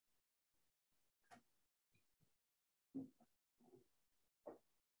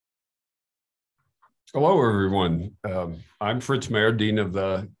Hello, everyone. I'm Fritz Mayer, Dean of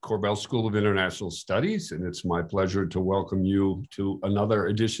the Korbel School of International Studies, and it's my pleasure to welcome you to another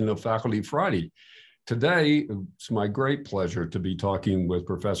edition of Faculty Friday. Today, it's my great pleasure to be talking with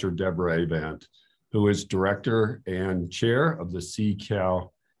Professor Deborah Avant, who is Director and Chair of the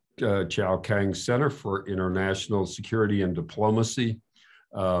Chéou-Kang Center for International Security and Diplomacy.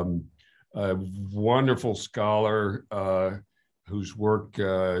 A wonderful scholar, whose work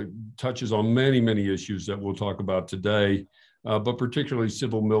touches on many issues that we'll talk about today, but particularly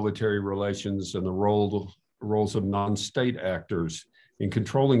civil-military relations and the roles of non-state actors in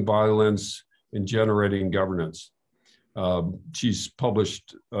controlling violence and generating governance. She's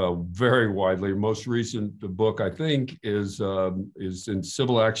published very widely. Most recent book, I think, is in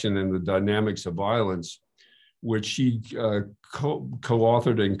Civil Action and the Dynamics of Violence, which she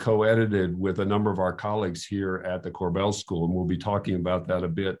co-authored and co-edited with a number of our colleagues here at the Korbel School, and we'll be talking about that a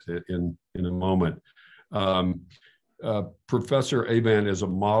bit in a moment. Professor Avant is a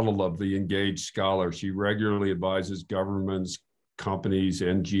model of the engaged scholar. She regularly advises governments, companies,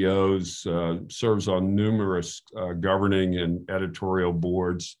 NGOs, serves on numerous governing and editorial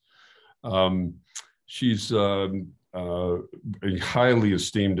boards. She's highly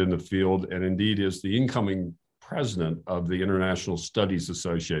esteemed in the field, and indeed is the incoming president of the International Studies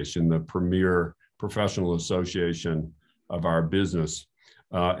Association, the premier professional association of our business.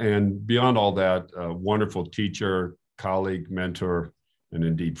 And beyond all that, a wonderful teacher, colleague, mentor, and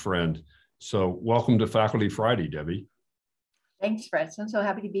indeed friend. So welcome to Faculty Friday, Debbie. Thanks, Fritz. I'm so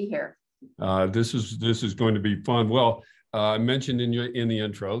happy to be here. This is going to be fun. Well, I mentioned in the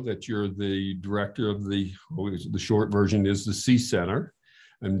intro that you're the director of the short version is the Sié Center.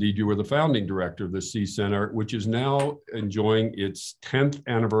 Indeed, you were the founding director of the Sié Center, which is now enjoying its 10th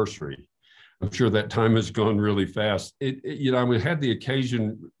anniversary. I'm sure that time has gone really fast. We had the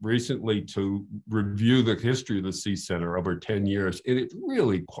occasion recently to review the history of the Sié Center over 10 years, and it's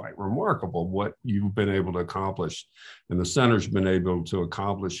really quite remarkable what you've been able to accomplish, and the center's been able to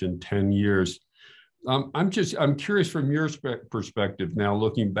accomplish in 10 years. I'm curious from your perspective now,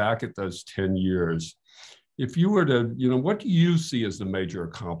 looking back at those 10 years. If you were to, what do you see as the major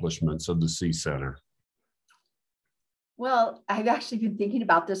accomplishments of the Sié Center? Well, I've actually been thinking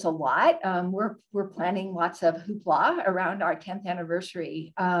about this a lot. We're planning lots of hoopla around our 10th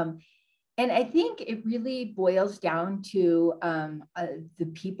anniversary. And I think it really boils down to the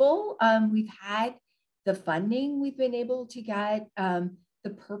people we've had, the funding we've been able to get, the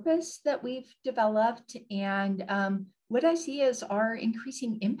purpose that we've developed, and what I see as our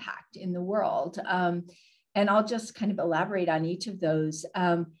increasing impact in the world. And I'll just kind of elaborate on each of those.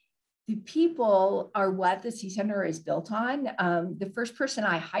 The people are what the Sié Center is built on. The first person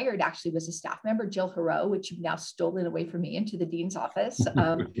I hired actually was a staff member, Jill Hero, which you've now stolen away from me into the dean's office.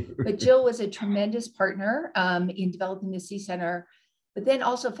 But Jill was a tremendous partner in developing the Sié Center. But then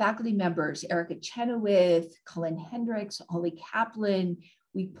also faculty members, Erica Chenoweth, Colin Hendricks, Ollie Kaplan.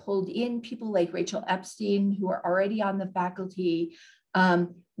 We pulled in people like Rachel Epstein, who are already on the faculty.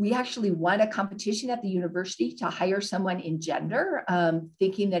 We actually won a competition at the university to hire someone in gender,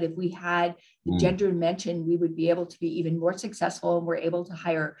 thinking that if we had the gender dimension, we would be able to be even more successful. And we're able to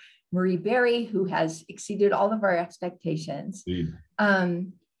hire Marie Berry, who has exceeded all of our expectations.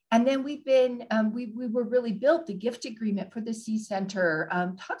 And then we've been, we were really built, the gift agreement for the Sié Center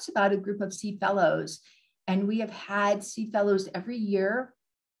talks about a group of Sié Fellows. And we have had Sié Fellows every year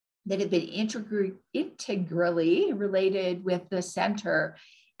that have been integrally related with the center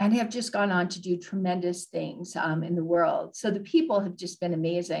and have just gone on to do tremendous things in the world. So the people have just been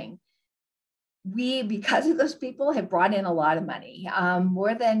amazing. We, because of those people, have brought in a lot of money,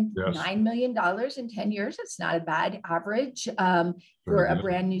 more than $9 million in 10 years. It's not a bad average for a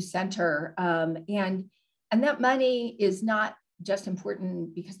brand new center. And that money is not just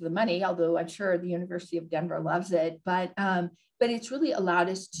important because of the money, although I'm sure the University of Denver loves it, but it's really allowed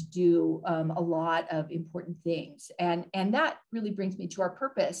us to do a lot of important things. And that really brings me to our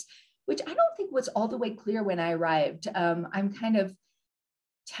purpose, which I don't think was all the way clear when I arrived. I'm kind of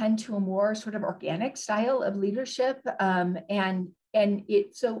tend to a more sort of organic style of leadership. So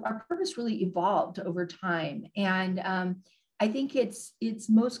our purpose really evolved over time. And I think it's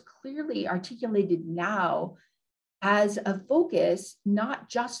most clearly articulated now as a focus, not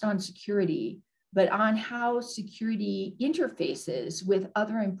just on security, but on how security interfaces with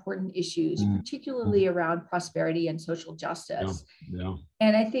other important issues, particularly around prosperity and social justice.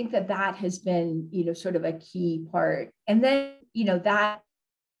 And I think that has been, sort of a key part. And then,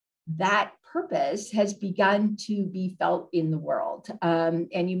 that purpose has begun to be felt in the world.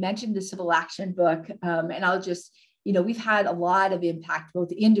 And you mentioned the Civil Action book, and I'll just we've had a lot of impact,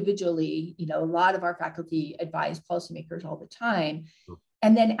 both individually, a lot of our faculty advise policymakers all the time.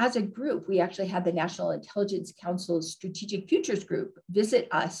 And then as a group, we actually had the National Intelligence Council's Strategic Futures Group visit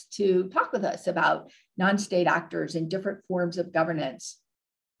us to talk with us about non-state actors and different forms of governance.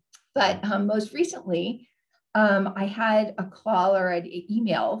 But most recently, I had a call or an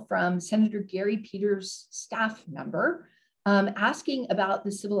email from Senator Gary Peters' staff member asking about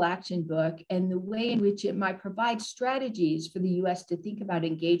the Civil Action Book and the way in which it might provide strategies for the US to think about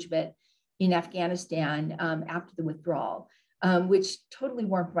engagement in Afghanistan after the withdrawal, which totally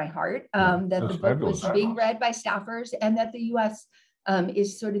warmed my heart, that the book was being read by staffers and that the US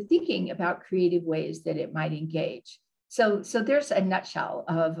is sort of thinking about creative ways that it might engage. So there's a nutshell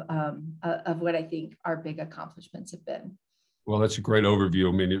of what I think our big accomplishments have been. Well, that's a great overview.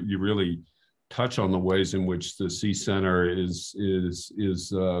 I mean, you really touch on the ways in which the Sié Center is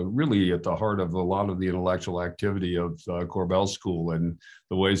really at the heart of a lot of the intellectual activity of Korbel School, and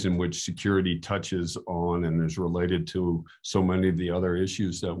the ways in which security touches on and is related to so many of the other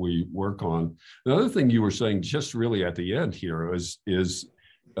issues that we work on. Another thing you were saying just really at the end here is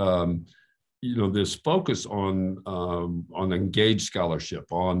this focus on engaged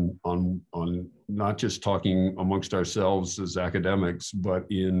scholarship, on not just talking amongst ourselves as academics, but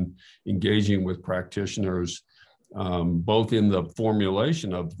in engaging with practitioners, both in the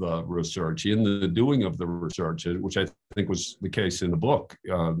formulation of the research, in the doing of the research, which I think was the case in the book,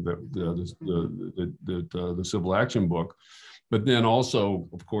 the Civil Action Book, but then also,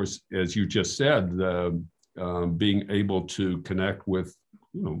 of course, as you just said, being able to connect with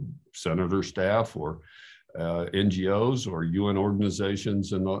senator staff or NGOs or UN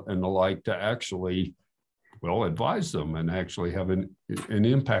organizations and the like to actually, advise them and actually have an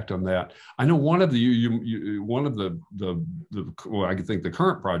impact on that. I know one of the I think the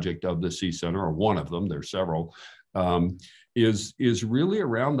current project of the Sié Center, or one of them, there's several, is really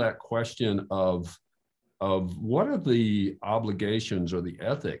around that question of what are the obligations or the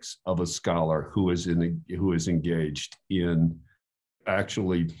ethics of a scholar who is engaged in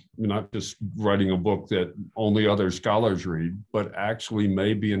actually not just writing a book that only other scholars read, but actually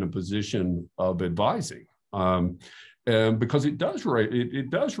may be in a position of advising, and because it does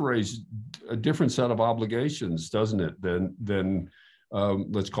raise a different set of obligations, doesn't it, than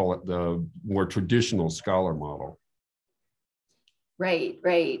let's call it the more traditional scholar model. Right.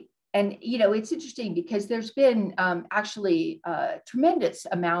 And it's interesting because there's been actually a tremendous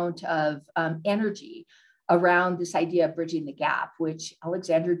amount of energy around this idea of bridging the gap, which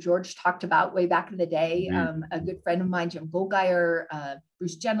Alexander George talked about way back in the day. A good friend of mine, Jim Goldgeier,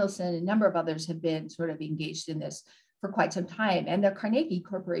 Bruce Jendelson, a number of others have been sort of engaged in this for quite some time. And the Carnegie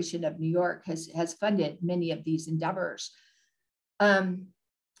Corporation of New York has funded many of these endeavors. And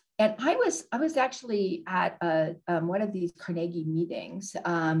I was actually at one of these Carnegie meetings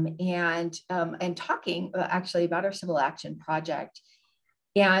and talking actually about our Civil Action Project.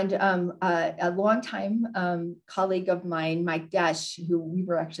 And a longtime colleague of mine, Mike Desch, who we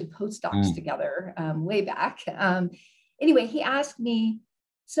were actually postdocs together way back. Anyway, he asked me,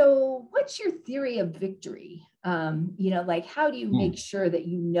 so what's your theory of victory? Like, how do you make sure that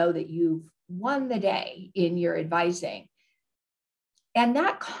you know that you've won the day in your advising? And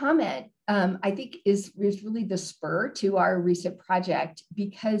that comment, I think, is really the spur to our recent project,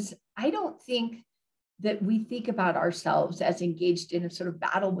 because I don't think that we think about ourselves as engaged in a sort of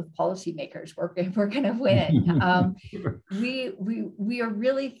battle with policymakers. We're going to win. We are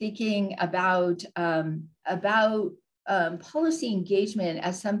really thinking about policy engagement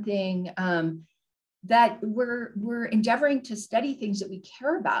as something that we're endeavoring to study things that we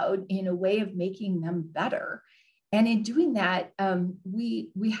care about in a way of making them better. And in doing that, we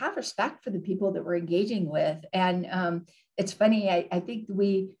have respect for the people that we're engaging with. And it's funny, I think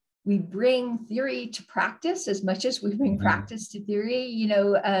we bring theory to practice as much as we bring practice to theory.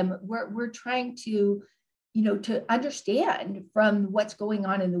 We're trying to understand from what's going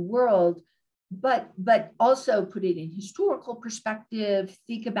on in the world, but also put it in historical perspective,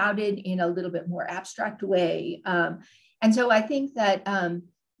 think about it in a little bit more abstract way. And so I think that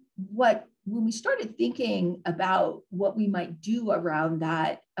when we started thinking about what we might do around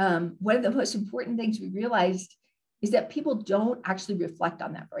that, one of the most important things we realized is that people don't actually reflect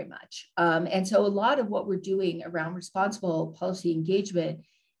on that very much. And so a lot of what we're doing around responsible policy engagement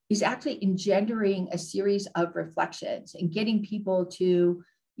is actually engendering a series of reflections and getting people to,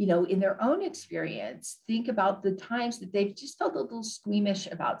 in their own experience, think about the times that they've just felt a little squeamish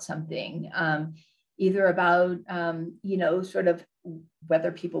about something, either about, sort of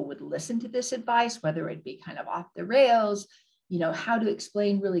whether people would listen to this advice, whether it'd be kind of off the rails, how to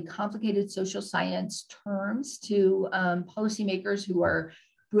explain really complicated social science terms to policymakers who are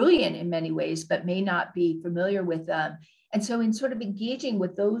brilliant in many ways, but may not be familiar with them. And so in sort of engaging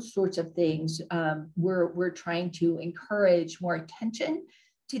with those sorts of things, we're trying to encourage more attention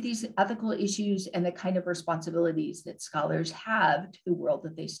to these ethical issues and the kind of responsibilities that scholars have to the world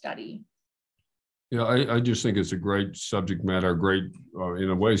that they study. Yeah, I just think it's a great subject matter, great, in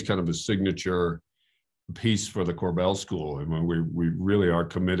a way, it's kind of a signature piece for the Korbel School. I mean, we really are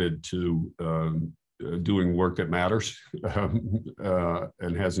committed to doing work that matters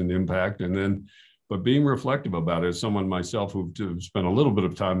and has an impact. But being reflective about it, as someone myself who've spent a little bit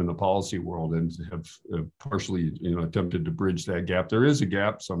of time in the policy world and have partially, attempted to bridge that gap. There is a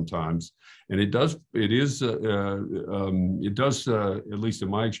gap sometimes, and it does, at least in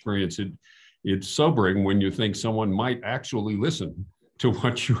my experience, it's sobering when you think someone might actually listen to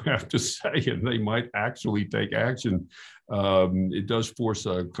what you have to say, and they might actually take action. It does force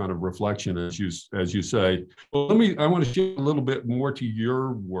a kind of reflection, as you say. Well, I want to shift a little bit more to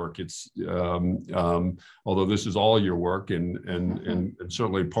your work. It's although this is all your work and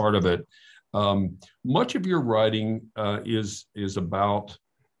certainly part of it. Much of your writing is about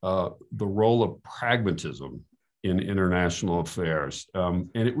the role of pragmatism in international affairs. And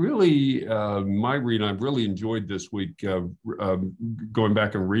it really, my reading, I've really enjoyed this week, going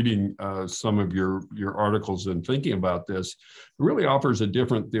back and reading some of your articles and thinking about this. It really offers a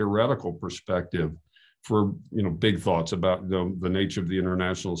different theoretical perspective for, big thoughts about the nature of the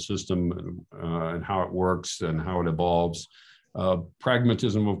international system and how it works and how it evolves.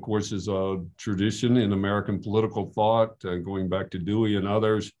 Pragmatism, of course, is a tradition in American political thought, going back to Dewey and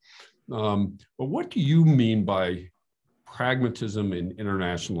others. But what do you mean by pragmatism in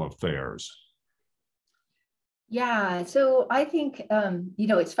international affairs? Yeah, so I think,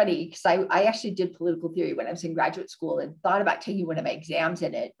 it's funny because I actually did political theory when I was in graduate school and thought about taking one of my exams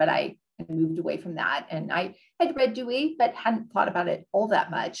in it, but I moved away from that. And I had read Dewey, but hadn't thought about it all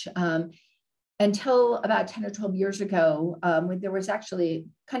that much until about 10 or 12 years ago, when there was actually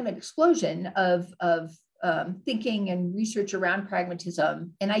kind of an explosion of thinking and research around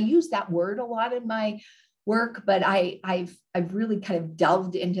pragmatism. And I use that word a lot in my work, but I've really kind of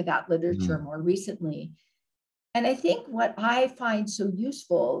delved into that literature more recently. And I think what I find so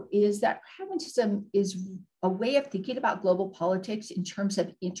useful is that pragmatism is a way of thinking about global politics in terms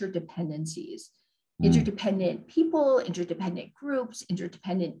of interdependencies, interdependent people, interdependent groups,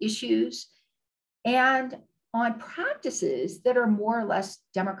 interdependent issues, and on practices that are more or less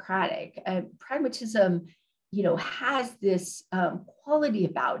democratic. Pragmatism, has this quality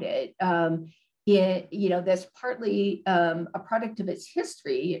about it. That's partly a product of its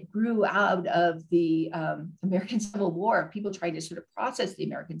history. It grew out of the American Civil War, people trying to sort of process the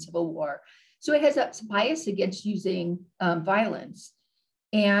American Civil War. So it has a bias against using violence.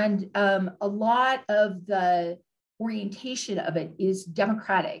 And a lot of the orientation of it is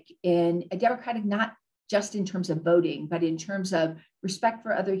democratic, and a democratic not just in terms of voting, but in terms of respect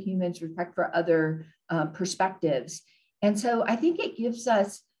for other humans, respect for other perspectives. And so I think it gives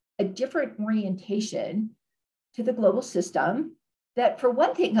us a different orientation to the global system that, for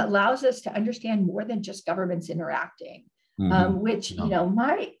one thing, allows us to understand more than just governments interacting, which,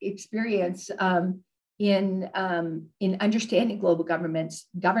 my experience in understanding global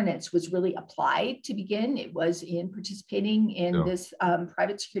governance was really applied to begin. It was in participating in this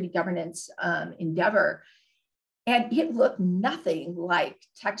private security governance endeavor. And it looked nothing like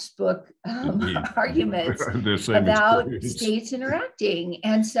textbook arguments about states interacting.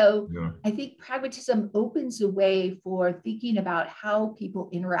 And so I think pragmatism opens a way for thinking about how people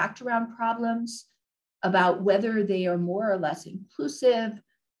interact around problems, about whether they are more or less inclusive,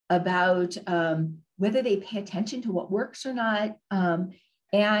 about whether they pay attention to what works or not.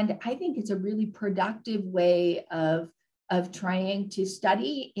 And I think it's a really productive way of trying to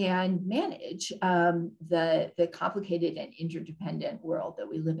study and manage the complicated and interdependent world that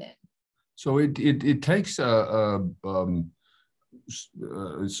we live in. So it takes certainly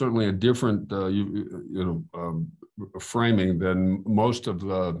a different framing than most of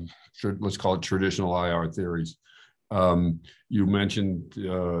the, let's call it, traditional IR theories. You mentioned,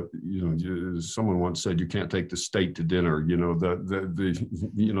 someone once said you can't take the state to dinner.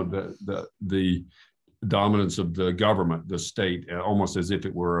 The dominance of the government, the state, almost as if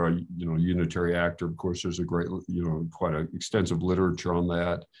it were a unitary actor. Of course, there's a great, quite an extensive literature on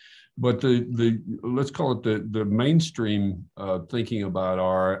that. But the let's call it the mainstream thinking about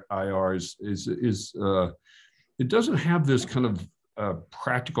our IRs is it doesn't have this kind of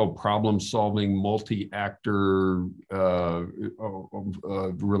practical problem-solving, multi-actor,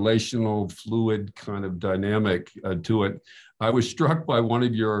 relational, fluid kind of dynamic to it. I was struck by one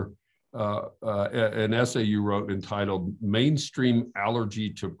of your an essay you wrote entitled "Mainstream Allergy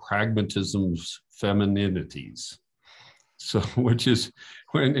to Pragmatism's Femininities." So, which is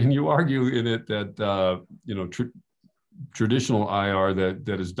and you argue in it that traditional IR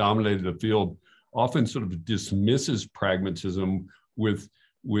that has dominated the field often sort of dismisses pragmatism with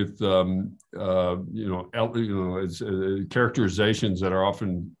characterizations that are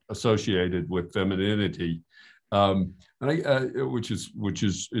often associated with femininity, which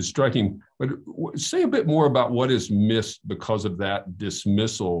is striking. But say a bit more about what is missed because of that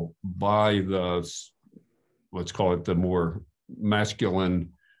dismissal by the, let's call it the more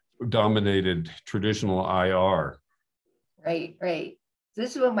masculine dominated traditional IR. Right.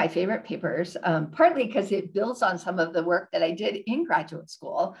 This is one of my favorite papers, partly because it builds on some of the work that I did in graduate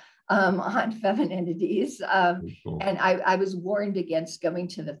school on femininities. Cool. And I was warned against going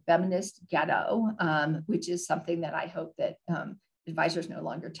to the feminist ghetto, which is something that I hope that advisors no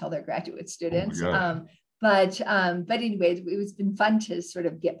longer tell their graduate students. But anyways, it's been fun to sort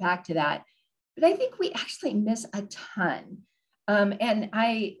of get back to that. But I think we actually miss a ton. And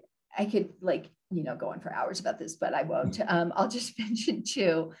I could go on for hours about this, but I won't. I'll just mention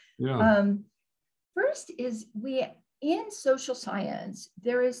two. Yeah. First is in social science,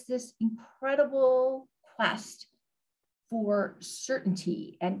 there is this incredible quest for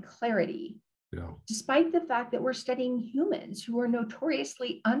certainty and clarity, despite the fact that we're studying humans who are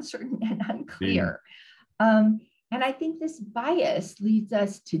notoriously uncertain and unclear. And I think this bias leads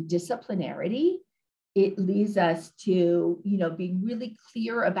us to disciplinarity. It leads us to, being really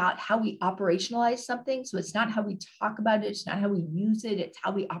clear about how we operationalize something. So it's not how we talk about it, it's not how we use it, it's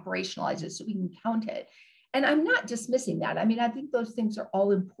how we operationalize it so we can count it. And I'm not dismissing that. I mean, I think those things are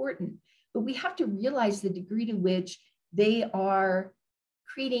all important, but we have to realize the degree to which they are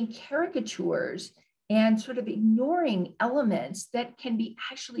creating caricatures and sort of ignoring elements that can be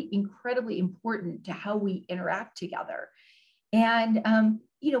actually incredibly important to how we interact together. And,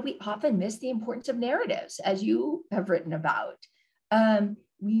 we often miss the importance of narratives, as you have written about.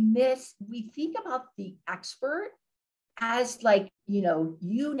 We think about the expert as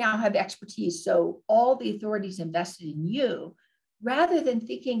you now have expertise, so all the authority is invested in you, rather than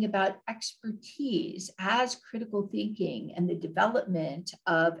thinking about expertise as critical thinking and the development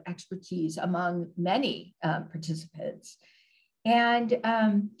of expertise among many participants. And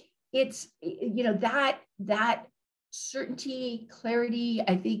it's, that certainty, clarity,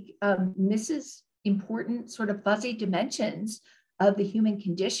 I think misses important sort of fuzzy dimensions of the human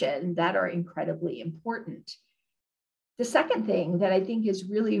condition that are incredibly important. The second thing that I think is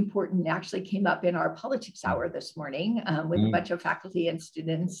really important actually came up in our politics hour this morning with a bunch of faculty and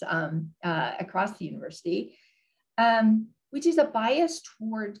students across the university, which is a bias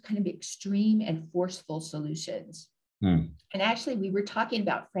toward kind of extreme and forceful solutions. And actually, we were talking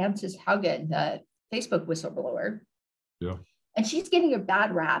about Frances Haugen, the Facebook whistleblower. Yeah. And she's getting a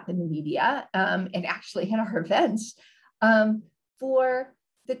bad rap in the media and actually at our events for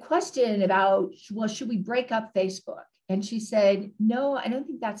the question about, well, should we break up Facebook? And she said, no, I don't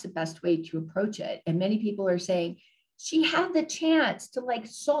think that's the best way to approach it. And many people are saying, she had the chance to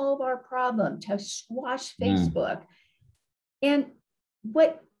solve our problem, to squash Facebook. And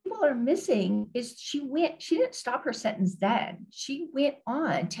what people are missing is she didn't stop her sentence then. She went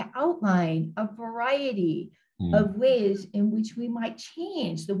on to outline a variety of ways in which we might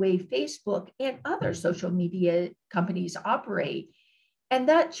change the way Facebook and other social media companies operate. And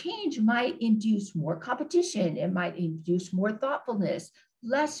that change might induce more competition. It might induce more thoughtfulness,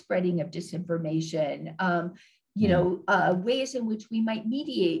 less spreading of disinformation, ways in which we might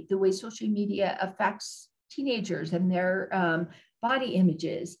mediate the way social media affects teenagers and their body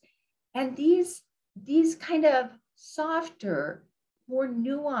images. And these kind of softer, more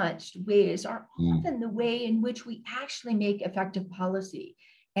nuanced ways are often the way in which we actually make effective policy.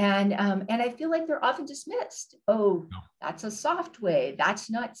 And I feel like they're often dismissed. Oh, that's a soft way. That's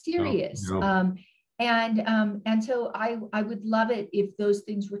not serious. And so I would love it if those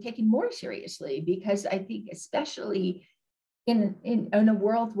things were taken more seriously, because I think especially in a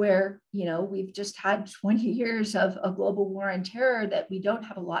world where, we've just had 20 years of a global war on terror that we don't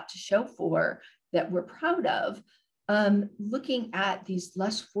have a lot to show for, that we're proud of, looking at these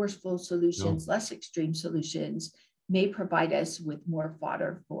less forceful solutions, less extreme solutions Yeah. provide us with more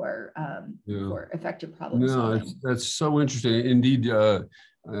fodder for effective problem No, solving. that's so interesting. Indeed,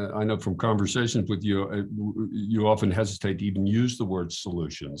 I know from conversations with you, you often hesitate to even use the word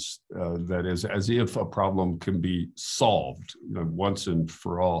solutions. That is, as if a problem can be solved, once and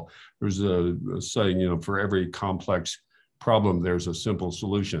for all. There's a saying, for every complex problem, there's a simple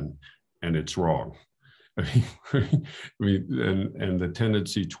solution, and it's wrong. And the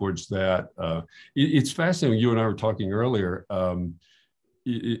tendency towards that, it's fascinating. You and I were talking earlier. I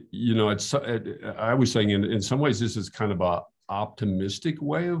was saying in some ways this is kind of a optimistic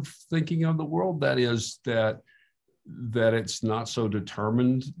way of thinking of the world. That is that it's not so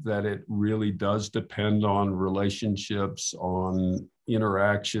determined, that it really does depend on relationships, on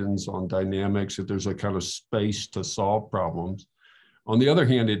interactions, on dynamics, that there's a kind of space to solve problems. On the other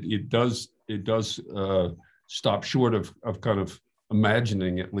hand, it does stop short of kind of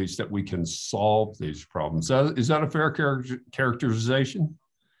imagining, at least, that we can solve these problems. Is that a fair characterization?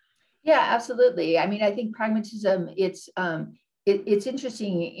 Yeah, absolutely. I mean, I think pragmatism, it's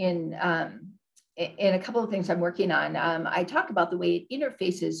interesting in a couple of things I'm working on. I talk about the way it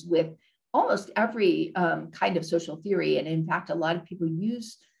interfaces with almost every kind of social theory. And in fact, a lot of people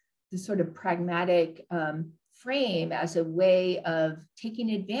use this sort of pragmatic frame as a way of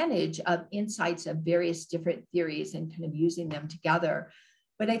taking advantage of insights of various different theories and kind of using them together.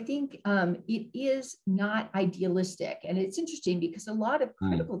 But I think it is not idealistic. And it's interesting because a lot of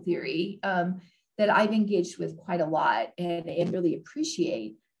critical theory that I've engaged with quite a lot and really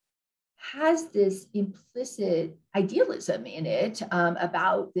appreciate has this implicit idealism in it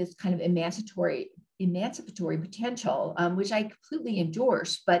about this kind of emancipatory potential, which I completely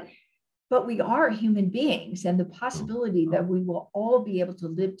endorse. But we are human beings, and the possibility that we will all be able to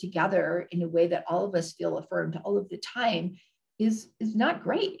live together in a way that all of us feel affirmed all of the time is not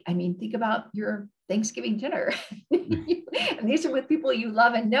great. I mean, think about your Thanksgiving dinner. And these are with people you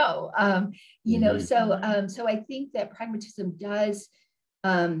love and know. So I think that pragmatism does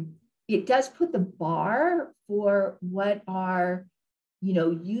put the bar for what are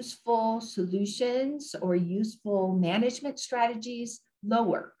useful solutions or useful management strategies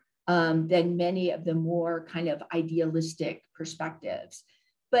lower than many of the more kind of idealistic perspectives.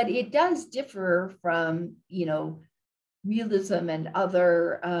 But it does differ from, realism and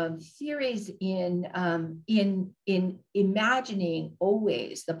other theories in imagining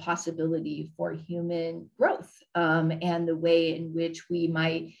always the possibility for human growth and the way in which we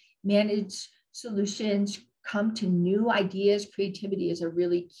might manage solutions, come to new ideas. Creativity is a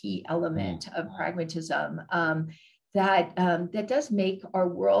really key element of pragmatism. That does make our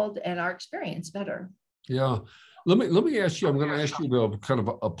world and our experience better. Yeah. Let me ask you, I'm going to ask you to kind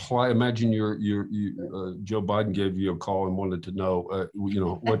of apply, imagine Joe Biden gave you a call and wanted to know,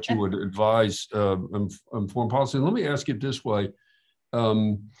 what you would advise on foreign policy. Let me ask it this way.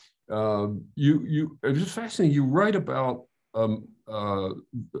 It's fascinating. You write about, the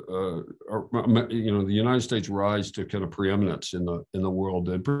United States rise to kind of preeminence in the world,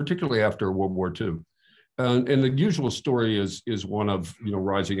 and particularly after World War II. And the usual story is one of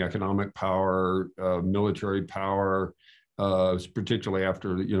rising economic power, military power, particularly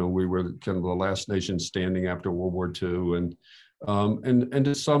after we were kind of the last nation standing after World War II, and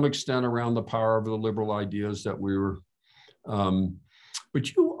to some extent around the power of the liberal ideas that we were.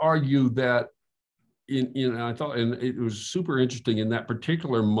 But you argue that I thought, and it was super interesting in that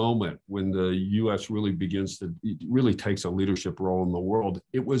particular moment when the U.S. really really takes a leadership role in the world.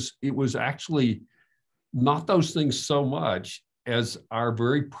 It was actually not those things so much as our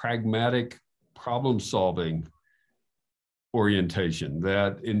very pragmatic problem-solving orientation,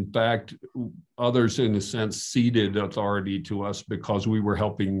 that in fact others in a sense ceded authority to us because we were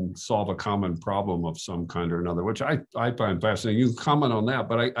helping solve a common problem of some kind or another, which I find fascinating. You can comment on that,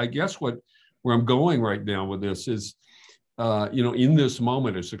 but I guess where I'm going right now with this is, in this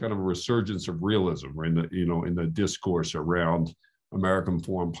moment, it's a kind of a resurgence of realism, in the discourse around American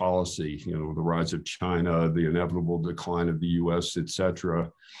foreign policy, the rise of China, the inevitable decline of the U.S., et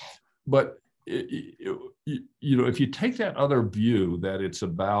cetera. But, if you take that other view, that it's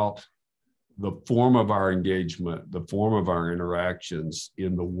about the form of our engagement, the form of our interactions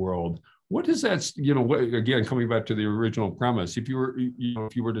in the world, what does that, again, coming back to the original premise, if you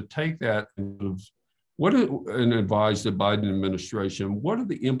were to take that and advise the Biden administration, what are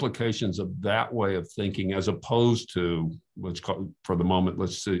the implications of that way of thinking as opposed to, let's call, for the moment,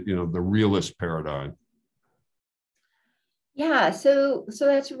 let's say, the realist paradigm? Yeah, so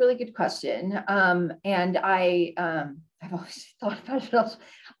that's a really good question, and I've always thought about it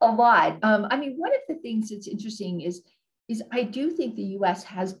a lot. I mean, one of the things that's interesting is I do think the U.S.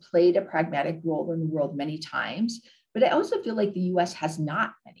 has played a pragmatic role in the world many times, but I also feel like the US has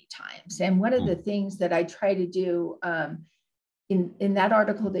not many times. And one of the things that I try to do in that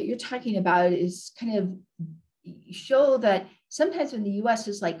article that you're talking about is kind of show that sometimes when the US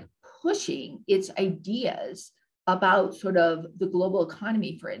is like pushing its ideas about sort of the global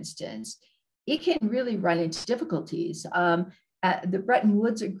economy, for instance, it can really run into difficulties. The Bretton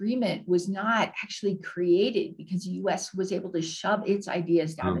Woods Agreement was not actually created because the US was able to shove its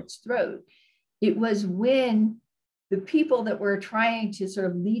ideas down its throat. It was when the people that were trying to sort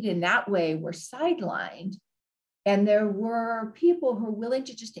of lead in that way were sidelined. And there were people who were willing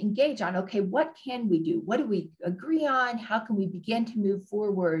to just engage on, okay, what can we do? What do we agree on? How can we begin to move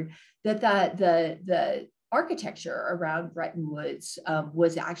forward? That the architecture around Bretton Woods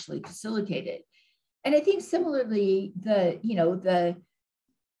was actually facilitated. And I think similarly, the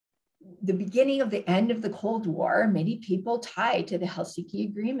beginning of the end of the Cold War, many people tied to the Helsinki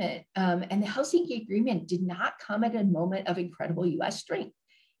Agreement. And the Helsinki Agreement did not come at a moment of incredible US strength.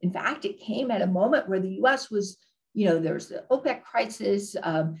 In fact, it came at a moment where the US was, there was the OPEC crisis.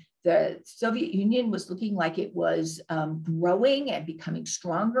 The Soviet Union was looking like it was growing and becoming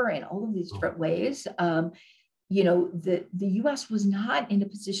stronger in all of these different ways. The US was not in a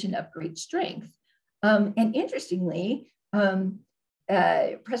position of great strength. And interestingly,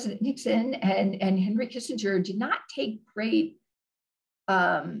 President Nixon and Henry Kissinger did not take great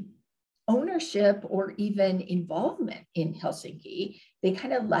ownership or even involvement in Helsinki. They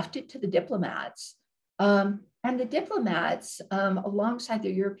kind of left it to the diplomats. And the diplomats, alongside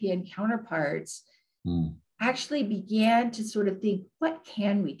their European counterparts, actually began to sort of think, what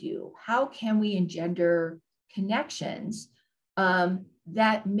can we do? How can we engender connections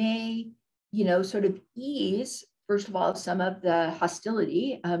that may, sort of ease, first of all, some of the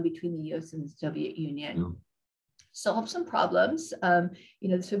hostility between the US and the Soviet Union, solve some problems.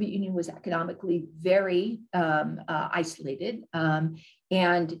 The Soviet Union was economically very isolated.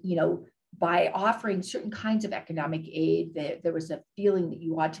 And by offering certain kinds of economic aid, there was a feeling that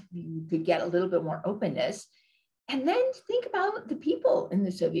you could get a little bit more openness. And then think about the people in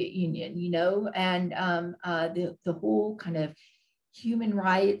the Soviet Union, and the whole kind of human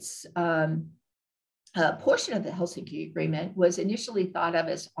rights portion of the Helsinki Agreement was initially thought of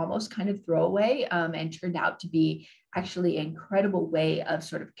as almost kind of throwaway, and turned out to be actually an incredible way of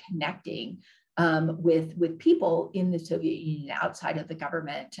sort of connecting with people in the Soviet Union outside of the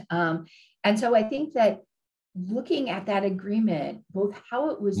government. And so I think that looking at that agreement, both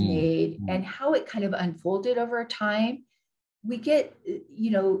how it was made and how it kind of unfolded over time, we get,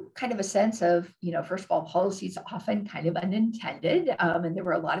 kind of a sense of, first of all, policy is often kind of unintended, and there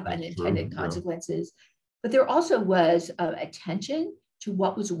were a lot of unintended consequences, but there also was attention to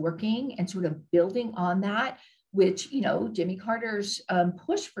what was working and sort of building on that, which, Jimmy Carter's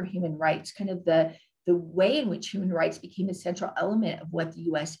push for human rights, kind of the way in which human rights became a central element of what the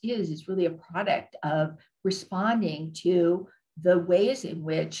US is really a product of responding to the ways in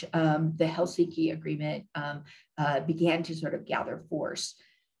which the Helsinki Agreement began to sort of gather force.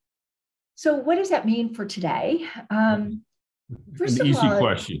 So what does that mean for today? First of all, easy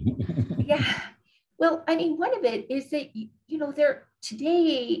question. Yeah. Well, I mean, one of it is that,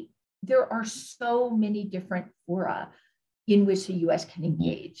 today there are so many different fora in which the US can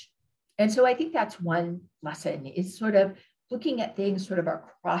engage. And so I think that's one lesson, is sort of looking at things sort of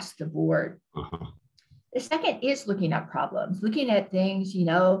across the board. The second is looking at problems, looking at things,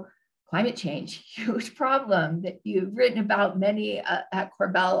 climate change, huge problem that you've written about, many at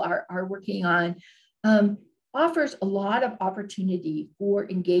Korbel are working on, offers a lot of opportunity for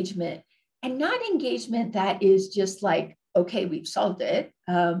engagement, and not engagement that is just like, okay, we've solved it,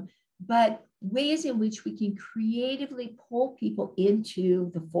 but ways in which we can creatively pull people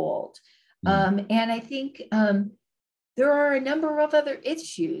into the fold. And I think there are a number of other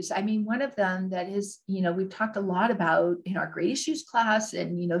issues. I mean, one of them that is, we've talked a lot about in our great issues class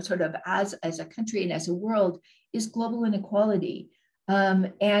and, sort of as a country and as a world, is global inequality.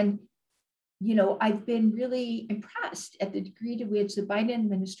 And I've been really impressed at the degree to which the Biden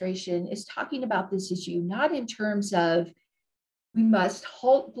administration is talking about this issue, not in terms of we must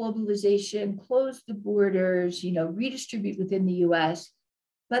halt globalization, close the borders, redistribute within the US,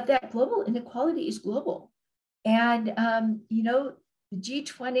 but that global inequality is global. And, the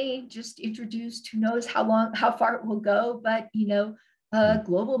G20 just introduced, who knows how far it will go, but, a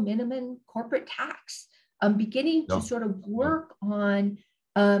global minimum corporate tax, beginning to sort of work on,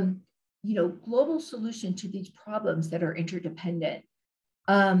 global solution to these problems that are interdependent.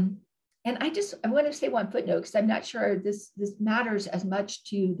 And I want to say one footnote, because I'm not sure this matters as much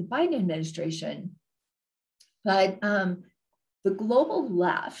to the Biden administration, but the global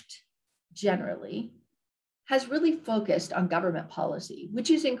left generally has really focused on government policy,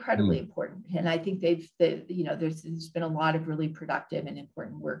 which is incredibly important. And I think there's been a lot of really productive and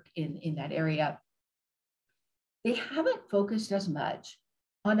important work in that area. They haven't focused as much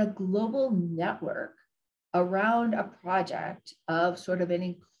on a global network around a project of sort of an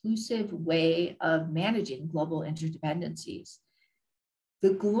inclusive way of managing global interdependencies.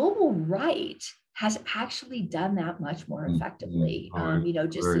 The global right has actually done that much more effectively.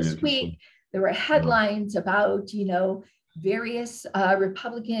 Just this week, there were headlines about, various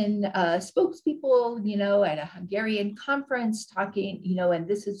Republican spokespeople, at a Hungarian conference talking, and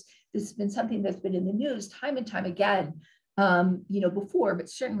this has been something that's been in the news time and time again, before, but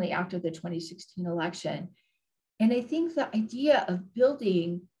certainly after the 2016 election. And I think the idea of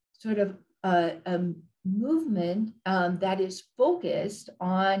building sort of a movement that is focused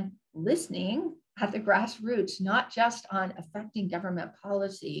on listening at the grassroots, not just on affecting government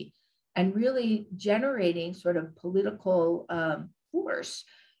policy, and really generating sort of political force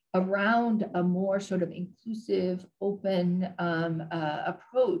around a more sort of inclusive, open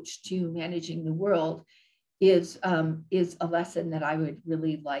approach to managing the world is a lesson that I would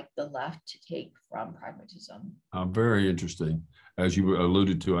really like the left to take from pragmatism. Very interesting. As you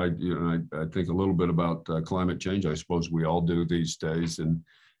alluded to, I think a little bit about climate change. I suppose we all do these days, and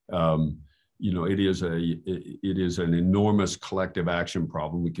it is an enormous collective action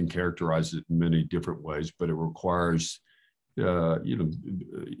problem. We can characterize it in many different ways, but it requires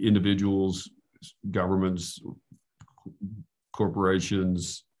individuals, governments,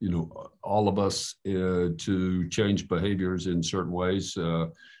 corporations, all of us to change behaviors in certain ways.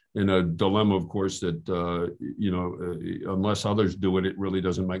 In a dilemma, of course, that unless others do it, it really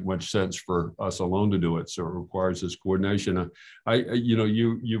doesn't make much sense for us alone to do it. So it requires this coordination.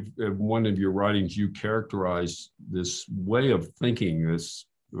 You've in one of your writings, you characterize this way of thinking, this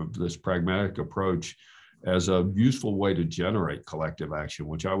pragmatic approach, as a useful way to generate collective action,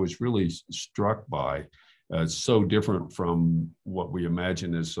 which I was really struck by. It's so different from what we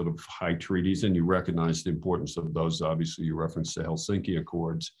imagine as sort of high treaties, and you recognize the importance of those. Obviously, you referenced the Helsinki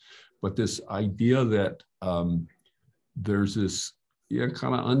Accords, but this idea that there's this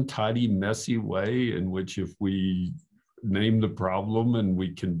kind of untidy, messy way in which if we name the problem and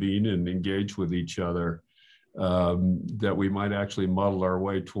we convene and engage with each other, that we might actually muddle our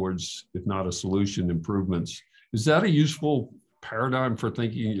way towards, if not a solution, improvements. Is that a useful paradigm for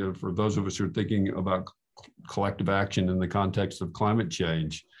thinking, for those of us who are thinking about collective action in the context of climate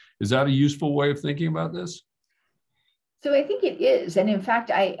change? Is that a useful way of thinking about this? So I think it is, and in fact,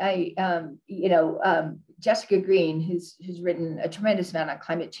 Jessica Green, who's written a tremendous amount on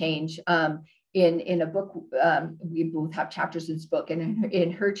climate change, in a book, we both have chapters in this book, and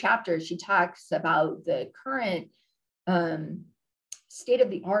in her chapter, she talks about the current state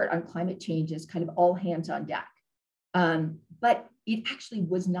of the art on climate change as kind of all hands on deck, but it actually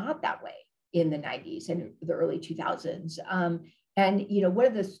was not that way in the 90s and the early 2000s. And one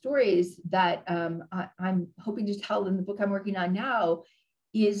of the stories that I'm hoping to tell in the book I'm working on now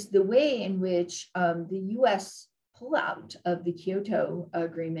is the way in which the US pullout of the Kyoto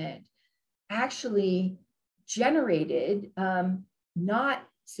Agreement actually generated not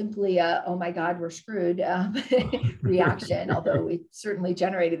simply a, oh my God, we're screwed reaction, although it certainly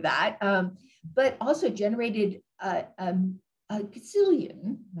generated that, but also generated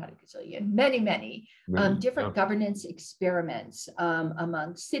many different governance experiments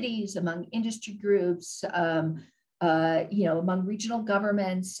among cities, among industry groups, among regional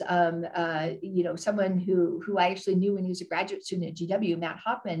governments. Someone who I actually knew when he was a graduate student at GW, Matt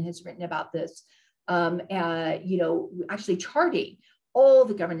Hoffman, has written about this, actually charting all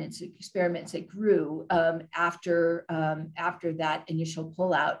the governance experiments that grew after that initial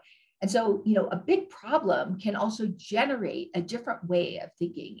pullout. And so, a big problem can also generate a different way of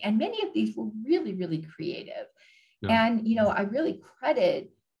thinking. And many of these were really, really creative. Yeah. And, I really credit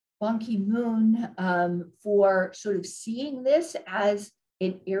Ban Ki-moon for sort of seeing this as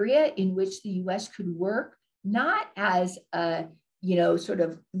an area in which the US could work, not as a, sort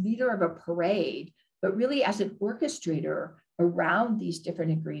of leader of a parade, but really as an orchestrator around these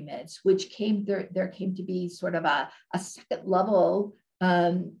different agreements, which there came to be sort of a second level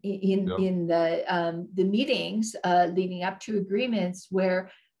in the meetings leading up to agreements where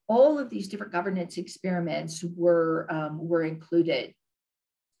all of these different governance experiments were included.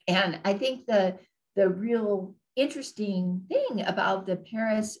 And I think the real interesting thing about the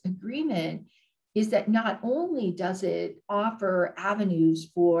Paris Agreement is that not only does it offer avenues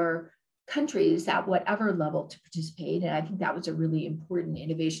for countries at whatever level to participate, and I think that was a really important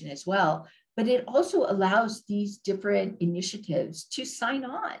innovation as well, but it also allows these different initiatives to sign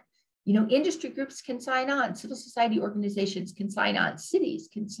on Industry groups can sign on, civil society organizations can sign on, cities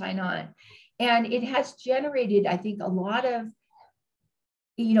can sign on. And it has generated, I think, a lot of,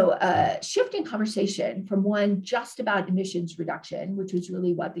 a shift in conversation from one just about emissions reduction, which was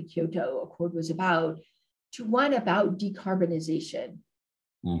really what the Kyoto Accord was about, to one about decarbonization,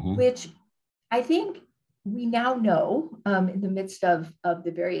 which I think we now know in the midst of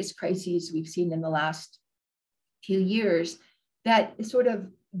the various crises we've seen in the last few years, that sort of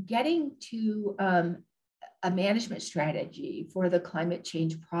getting to a management strategy for the climate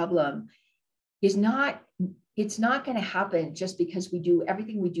change problem it's not going to happen just because we do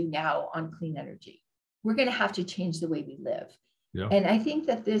everything we do now on clean energy. We're going to have to change the way we live. Yeah. And I think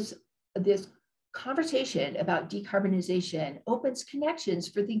that this conversation about decarbonization opens connections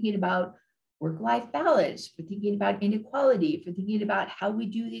for thinking about work-life balance, for thinking about inequality, for thinking about how we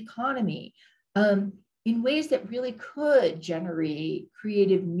do the economy, in ways that really could generate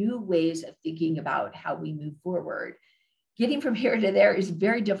creative new ways of thinking about how we move forward. Getting from here to there is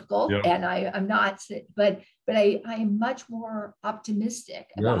very difficult, yeah. And I'm not, but I am much more optimistic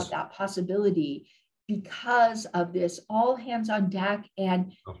about that possibility because of this all hands on deck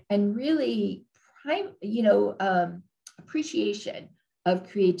and really appreciation of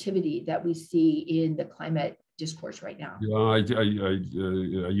creativity that we see in the climate discourse right now. Yeah, I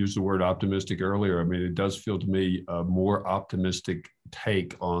used the word optimistic earlier. I mean, it does feel to me a more optimistic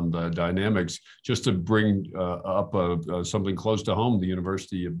take on the dynamics. Just to bring up something close to home, the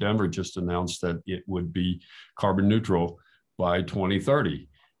University of Denver just announced that it would be carbon neutral by 2030,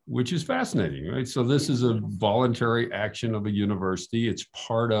 which is fascinating, right? So this is a voluntary action of a university. It's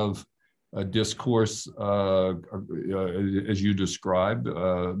part of a discourse, as you described.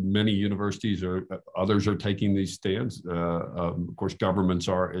 Many universities others are taking these stands. Of course, governments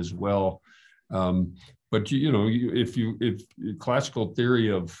are as well. But if classical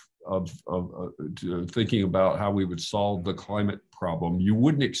theory of thinking about how we would solve the climate problem, you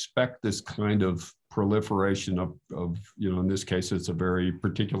wouldn't expect this kind of proliferation of in this case, it's a very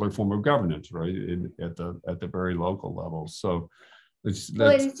particular form of governance, right? At the very local level. So. It's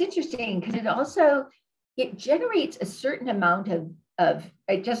interesting because it generates a certain amount of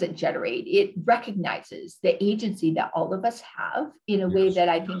it doesn't generate, it recognizes the agency that all of us have in a way that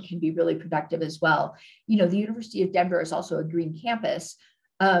I think can be really productive as well. The University of Denver is also a green campus.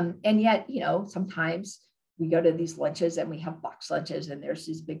 And yet, sometimes we go to these lunches and we have box lunches and there's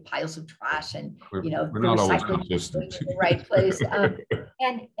these big piles of trash and, we're not always consistent in the right place.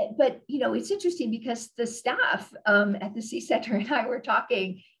 But it's interesting because the staff at the Sié Center and I were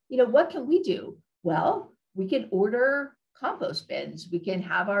talking, what can we do? Well, we can order compost bins. We can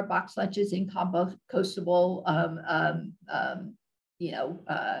have our box lunches in compostable,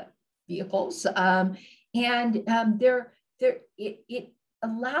 vehicles. It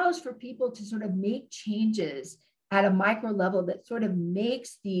allows for people to sort of make changes at a micro level that sort of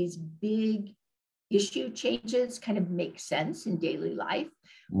makes these big issue changes kind of make sense in daily life,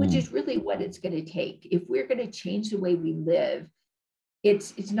 which is really what it's going to take. If we're going to change the way we live,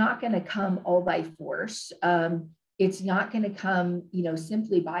 it's not going to come all by force. It's not going to come,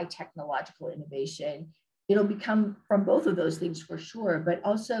 simply by technological innovation. It'll become from both of those things for sure, but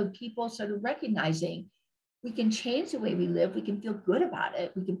also people sort of recognizing we can change the way we live. We can feel good about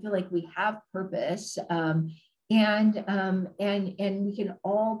it. We can feel like we have purpose, and we can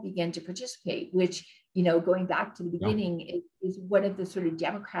all begin to participate. Which, going back to the beginning, is one of the sort of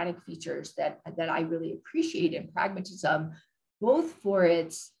democratic features that I really appreciate in pragmatism, both for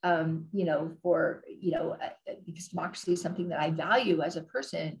its, because democracy is something that I value as a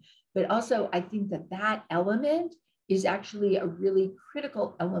person, but also I think that element is actually a really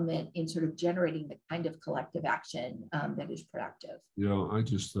critical element in sort of generating the kind of collective action that is productive. I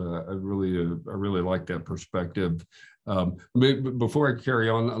really like that perspective. Before I carry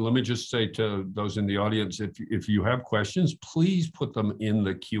on, let me just say to those in the audience, if you have questions, please put them in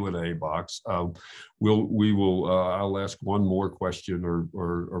the Q&A box. I'll ask one more question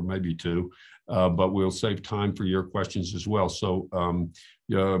or maybe two, but we'll save time for your questions as well. So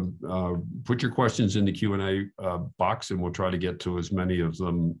put your questions in the Q&A box and we'll try to get to as many of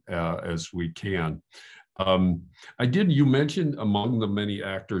them as we can. You mentioned among the many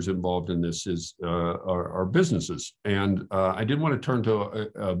actors involved in this are businesses. And I did want to turn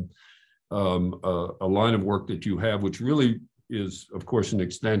to a line of work that you have, which really is, of course, an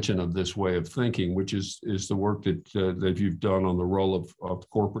extension of this way of thinking, which is the work that you've done on the role of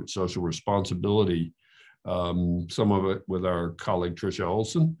corporate social responsibility, some of it with our colleague Tricia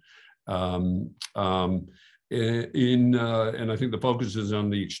Olson. And I think the focus is on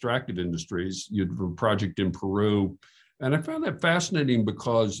the extractive industries. You have a project in Peru, And I found that fascinating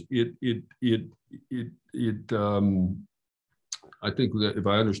because I think that if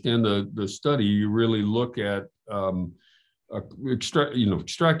I understand the study, you really look at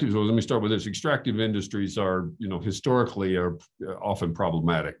extractive. Well, let me start with this. Extractive industries are, historically are often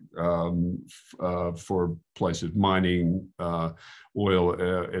problematic for places, mining, oil,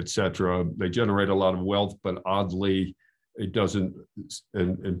 etc. They generate a lot of wealth, but oddly, it doesn't,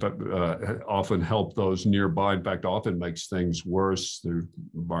 in fact, often help those nearby. In fact, often makes things worse. There are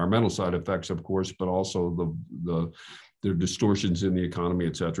environmental side effects, of course, but also there are distortions in the economy,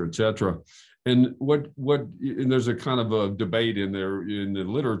 et cetera, et cetera. And and there's a kind of a debate in there in the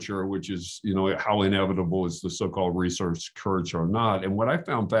literature, which is, how inevitable is the so-called resource curse or not. And what I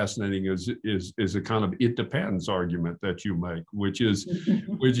found fascinating is a kind of it depends argument that you make, which is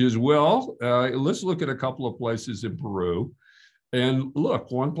well, let's look at a couple of places in Peru. And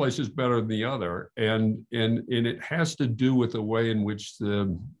look, one place is better than the other, and it has to do with the way in which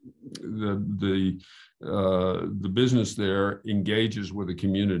the business there engages with the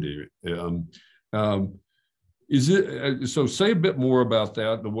community. Is it so? Say a bit more about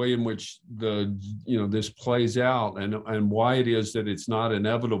that, the way in which this plays out, and why it is that it's not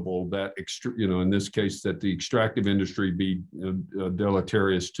inevitable that in this case that the extractive industry be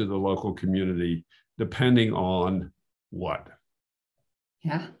deleterious to the local community, depending on what.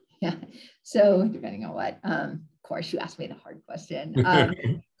 Yeah. So depending on what, of course, you asked me the hard question.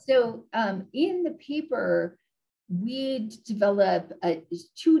 So in the paper, we develop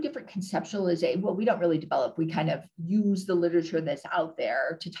two different conceptualizations. Well, we don't really develop, we kind of use the literature that's out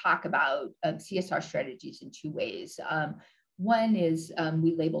there to talk about CSR strategies in two ways. One is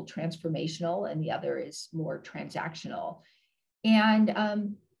we label transformational, and the other is more transactional.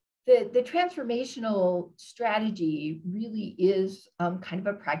 And the transformational strategy really is kind of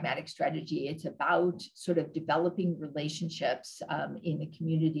a pragmatic strategy. It's about sort of developing relationships in the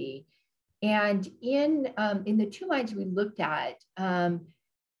community. And in the two mines we looked at,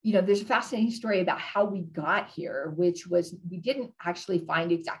 there's a fascinating story about how we got here, which was we didn't actually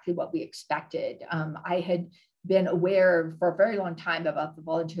find exactly what we expected. I had been aware for a very long time about the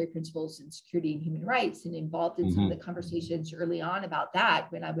voluntary principles in security and human rights, and involved in some of the conversations early on about that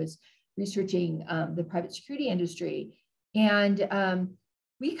when I was researching the private security industry. And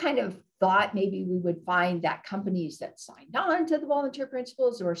we kind of thought maybe we would find that companies that signed on to the voluntary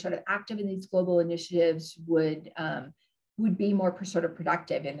principles or sort of active in these global initiatives would be more sort of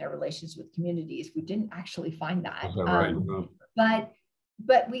productive in their relations with communities. We didn't actually find that. Is that right?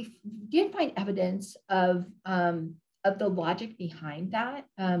 But we did find evidence of the logic behind that,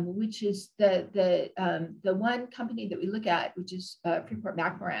 which is the one company that we look at, which is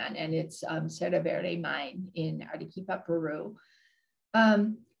Freeport-McMoRan, and it's Cerro Verde mine in Arequipa, Peru.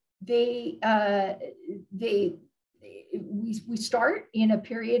 We start in a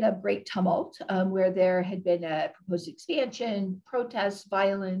period of great tumult where there had been a proposed expansion, protests,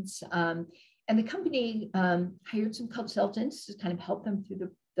 violence. And the company hired some consultants to kind of help them through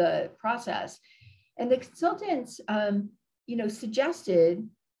the process. And the consultants, suggested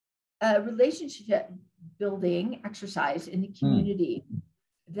a relationship building exercise in the community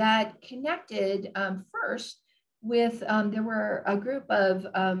that connected first with, there were a group of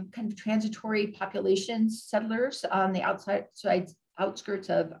kind of transitory populations, settlers on the outskirts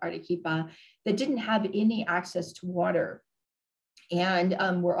of Arequipa that didn't have any access to water,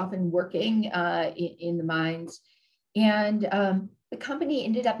 and were often working in the mines. And the company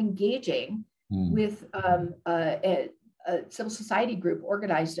ended up engaging with a civil society group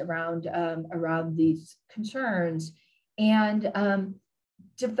organized around these concerns, and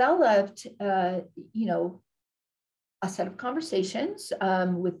developed, a set of conversations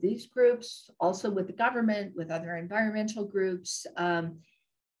with these groups, also with the government, with other environmental groups.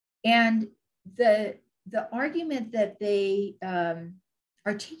 And the argument that they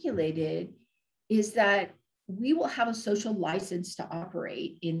articulated is that we will have a social license to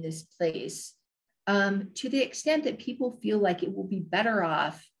operate in this place to the extent that people feel like it will be better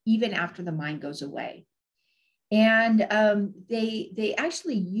off even after the mine goes away. And they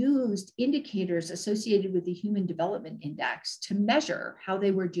actually used indicators associated with the Human Development Index to measure how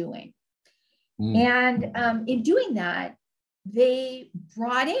they were doing. And in doing that, they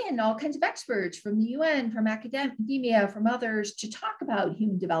brought in all kinds of experts from the UN, from academia, from others to talk about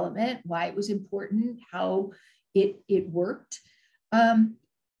human development, why it was important, how it worked. And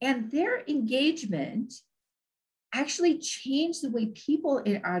their engagement actually changed the way people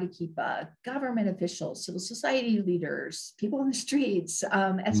in Arequipa, government officials, civil society leaders, people in the streets,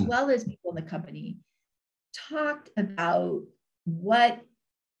 as well as people in the company, talked about what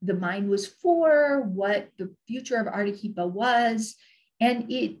the mine was for, what the future of Arequipa was. And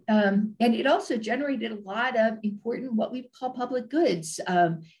it also generated a lot of important, what we call public goods.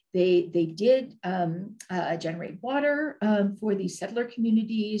 They did generate water for these settler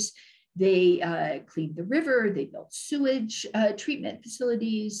communities. They cleaned the river. They built sewage treatment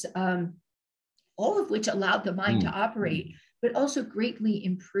facilities, all of which allowed the mine to operate, but also greatly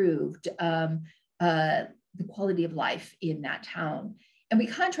improved the quality of life in that town. And we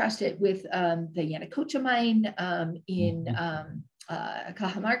contrast it with the Yanacocha mine in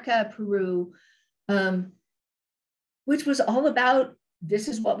Cajamarca, Peru, which was all about, this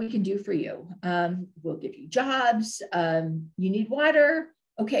is what we can do for you. We'll give you jobs. You need water.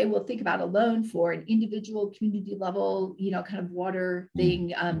 Okay, we'll think about a loan for an individual community level, kind of water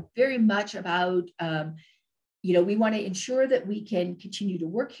thing. Very much about, we want to ensure that we can continue to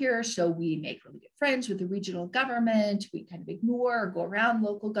work here. So we make really good friends with the regional government. We kind of ignore or go around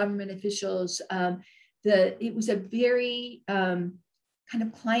local government officials. It was a very kind of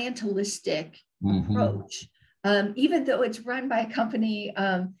clientelistic approach, even though it's run by a company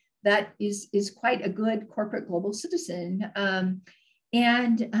that is quite a good corporate global citizen.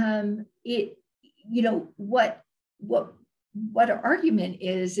 What our argument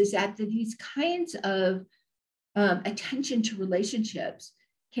is that these kinds of attention to relationships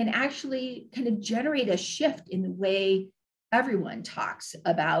can actually kind of generate a shift in the way everyone talks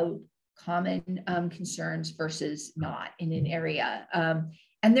about common concerns versus not in an area.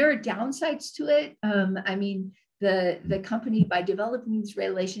 And there are downsides to it. I mean, the company, by developing these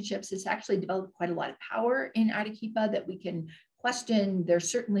relationships, has actually developed quite a lot of power in Arequipa that we can question. There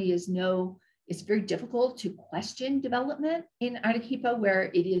certainly is it's very difficult to question development in Arequipa,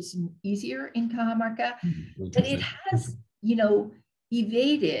 where it is easier in Cajamarca. But it has,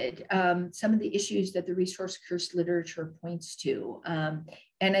 evaded some of the issues that the resource curse literature points to.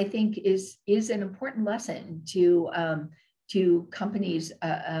 And I think is an important lesson to companies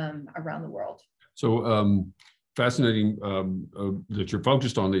around the world. So fascinating that you're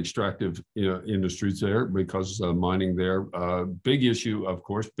focused on the extractive industries there, because mining there, big issue, of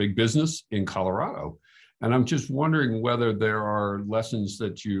course, big business in Colorado. And I'm just wondering whether there are lessons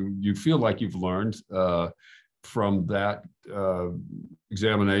that you feel like you've learned from that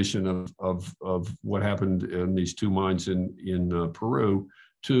examination of what happened in these two mines in Peru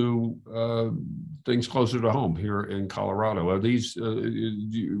to things closer to home here in Colorado. Are these,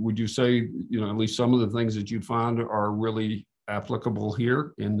 would you say, at least some of the things that you found are really applicable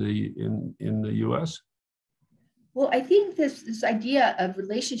here in the U.S.? Well, I think this idea of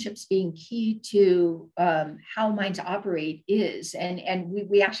relationships being key to how mines operate is, and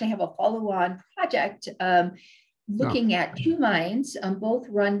we actually have a follow-on project looking at two mines, both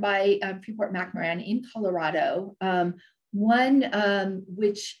run by Freeport-McMoRan in Colorado. One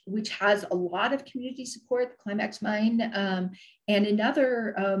which has a lot of community support, the Climax mine, and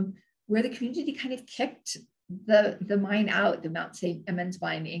another where the community kind of kicked the mine out, the Mount St. Emmons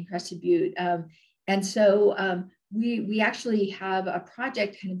mine in Crested Butte. And so we actually have a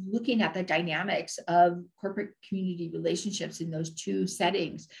project kind of looking at the dynamics of corporate community relationships in those two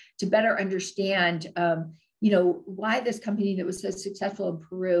settings to better understand why this company that was so successful in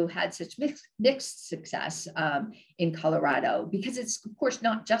Peru had such mixed success in Colorado, because it's, of course,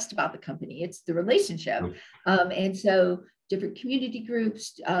 not just about the company, it's the relationship. And so different community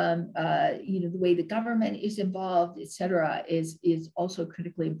groups, the way the government is involved, et cetera, is also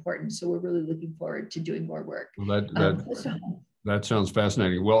critically important. So we're really looking forward to doing more work. Well, that sounds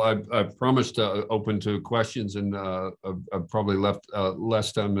fascinating. Well, I've promised to open to questions, and I've probably left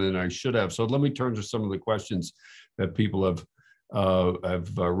less time than I should have. So let me turn to some of the questions that people have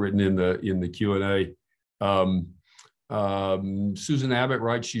written in the Q&A. Susan Abbott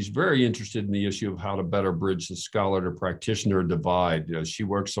writes, she's very interested in the issue of how to better bridge the scholar to practitioner divide. She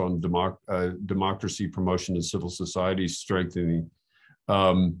works on democracy promotion and civil society strengthening.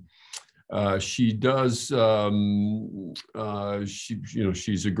 She does,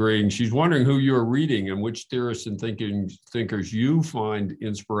 she's agreeing. She's wondering who you're reading and which theorists and thinkers you find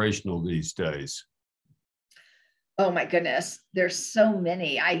inspirational these days. Oh my goodness, there's so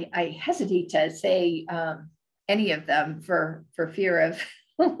many. I hesitate to say any of them for fear of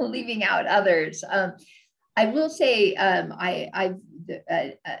leaving out others. I will say there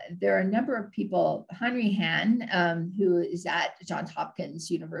are a number of people. Henry Han, who is at Johns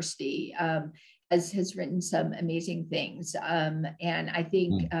Hopkins University, has written some amazing things. And I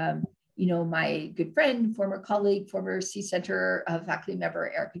think, my good friend, former colleague, former Sié Center faculty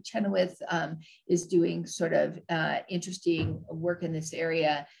member, Erica Chenoweth, is doing sort of interesting work in this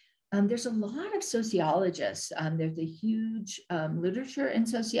area. there's a lot of sociologists. There's a huge literature in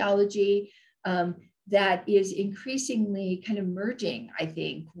sociology that is increasingly kind of merging, I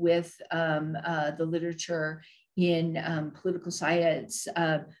think, with the literature in political science,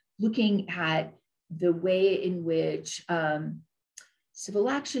 looking at the way in which civil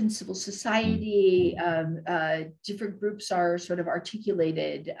action, civil society, different groups are sort of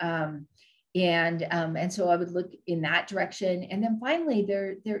articulated. And so I would look in that direction. And then finally,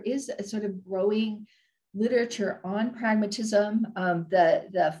 there is a sort of growing literature on pragmatism.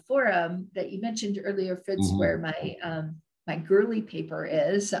 The forum that you mentioned earlier, Fritz, where my girly paper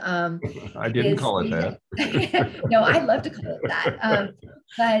is. I didn't call it that. No, I love to call it that.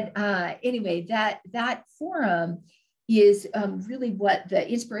 But anyway, that forum is really what the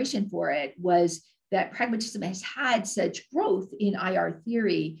inspiration for it was, that pragmatism has had such growth in IR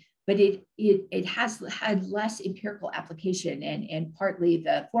theory, but it has had less empirical application, and partly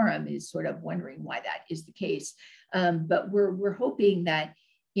the forum is sort of wondering why that is the case. But we're hoping that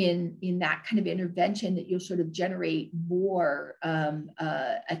in that kind of intervention that you'll sort of generate more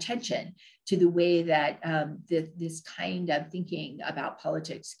attention to the way that this kind of thinking about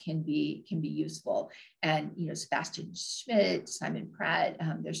politics can be useful. And Sebastian Schmidt, Simon Pratt,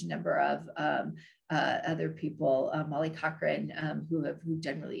 there's a number of other people, Molly Cochran, who've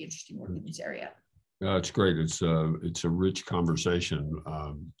done really interesting work in this area. It's great. It's a rich conversation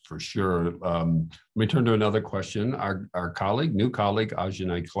for sure. Let me turn to another question. Our new colleague,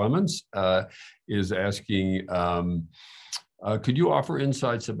 Ajane Clemens, is asking, could you offer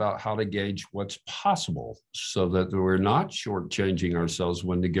insights about how to gauge what's possible so that we're not shortchanging ourselves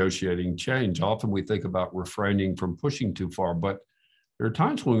when negotiating change? Often we think about refraining from pushing too far, but there are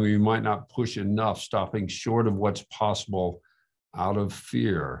times when we might not push enough, stopping short of what's possible out of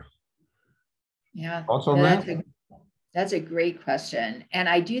fear. Yeah, Also, that's a great question. And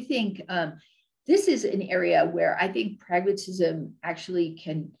I do think this is an area where I think pragmatism actually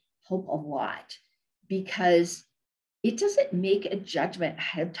can help a lot, because it doesn't make a judgment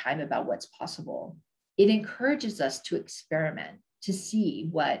ahead of time about what's possible. It encourages us to experiment, to see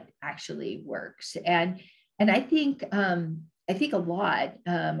what actually works. And I think a lot,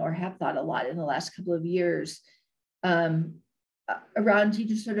 or have thought a lot in the last couple of years, around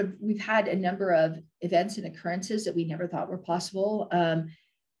we've had a number of events and occurrences that we never thought were possible, and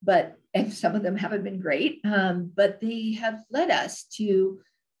some of them haven't been great, but they have led us to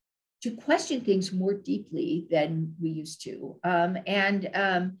question things more deeply than we used to.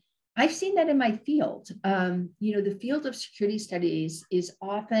 I've seen that in my field. The field of security studies is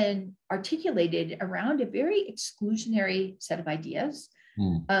often articulated around a very exclusionary set of ideas.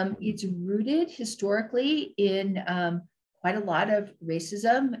 It's rooted historically in quite a lot of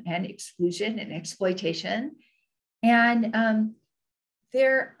racism and exclusion and exploitation. And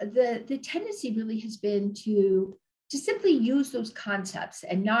the tendency really has been to simply use those concepts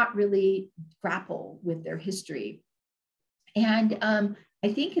and not really grapple with their history. And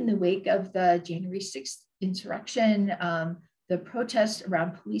I think in the wake of the January 6th insurrection, the protests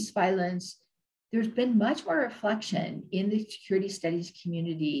around police violence, there's been much more reflection in the security studies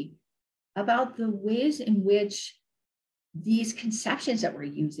community about the ways in which these conceptions that we're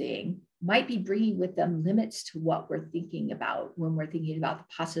using might be bringing with them limits to what we're thinking about when we're thinking about the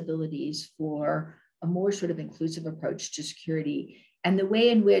possibilities for a more sort of inclusive approach to security, and the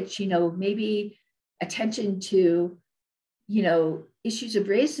way in which, maybe attention to, issues of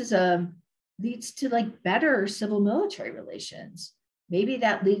racism leads to better civil military relations. Maybe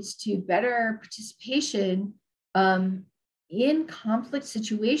that leads to better participation in conflict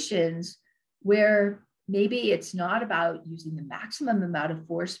situations where maybe it's not about using the maximum amount of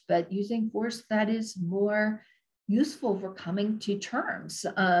force, but using force that is more useful for coming to terms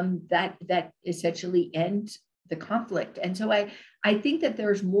that essentially end the conflict. And so I think that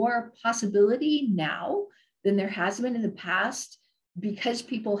there's more possibility now than there has been in the past, because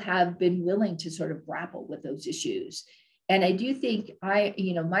people have been willing to sort of grapple with those issues. And I do think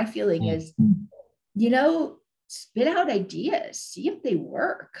my feeling is, spit out ideas, see if they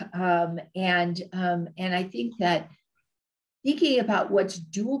work. And I think that thinking about what's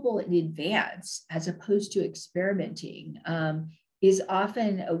doable in advance as opposed to experimenting is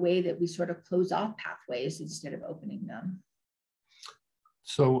often a way that we sort of close off pathways instead of opening them.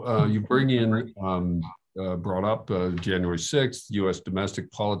 So you bring in, brought up January 6th, U.S. domestic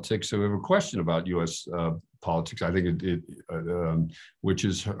politics. So we have a question about U.S. politics, I think which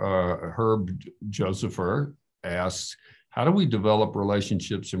is Herb Josepher asks, how do we develop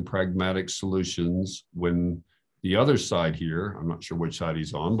relationships and pragmatic solutions when the other side here, I'm not sure which side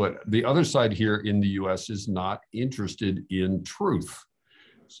he's on, but the other side here in the US is not interested in truth?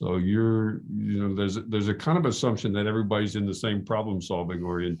 So there's a kind of assumption that everybody's in the same problem-solving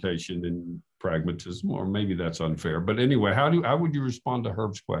orientation and pragmatism, or maybe that's unfair. But anyway, how would you respond to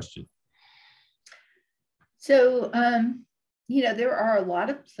Herb's question? So, there are a lot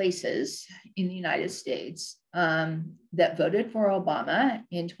of places in the United States that voted for Obama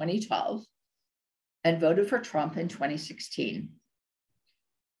in 2012 and voted for Trump in 2016.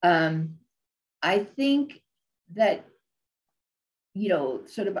 I think that,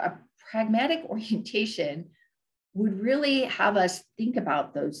 sort of a pragmatic orientation would really have us think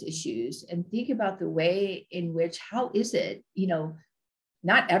about those issues and think about the way in which, how is it,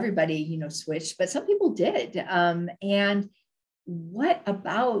 not everybody, switched, but some people did. And what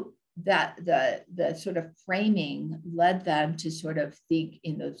about that, the sort of framing led them to sort of think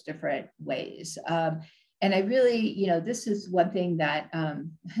in those different ways. And I really, this is one thing that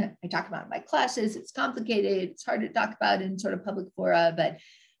I talk about in my classes. It's complicated. It's hard to talk about in sort of public fora, but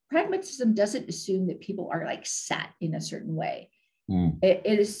pragmatism doesn't assume that people are like set in a certain way.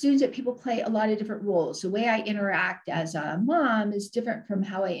 It assumes that people play a lot of different roles. The way I interact as a mom is different from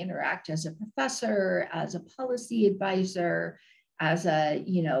how I interact as a professor, as a policy advisor, as a,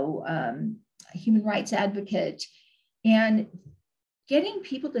 human rights advocate. And getting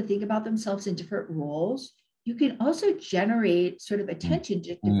people to think about themselves in different roles, you can also generate sort of attention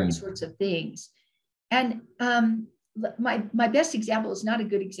to different sorts of things. And my best example is not a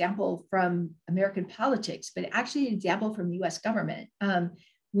good example from American politics, but actually an example from the US government.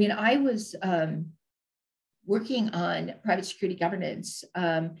 When I was working on private security governance,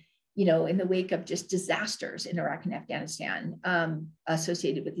 in the wake of just disasters in Iraq and Afghanistan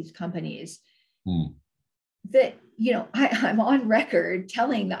associated with these companies, that, I'm on record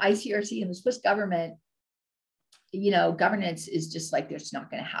telling the ICRC and the Swiss government, governance is just like, it's not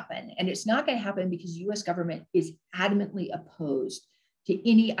going to happen. And it's not going to happen because the US government is adamantly opposed to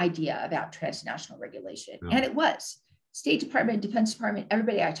any idea about transnational regulation. Yeah. And it was. State Department, Defense Department,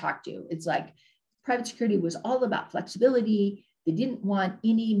 everybody I talked to, it's like private security was all about flexibility. They didn't want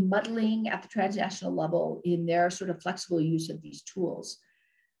any muddling at the transnational level in their sort of flexible use of these tools.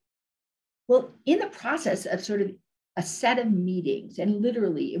 Well, in the process of sort of a set of meetings, and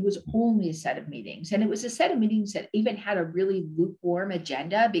literally it was only a set of meetings, and it was a set of meetings that even had a really lukewarm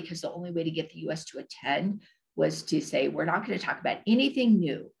agenda, because the only way to get the US to attend was to say, we're not going to talk about anything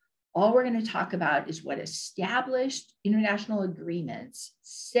new. All we're going to talk about is what established international agreements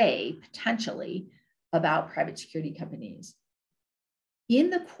say potentially about private security companies. In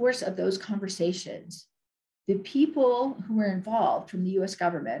the course of those conversations, the people who were involved from the US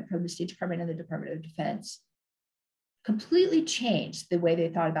government, from the State Department and the Department of Defense, completely changed the way they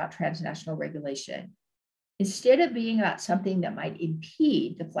thought about transnational regulation. Instead of being about something that might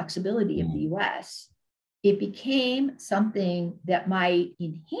impede the flexibility of the US, it became something that might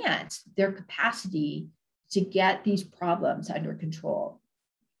enhance their capacity to get these problems under control.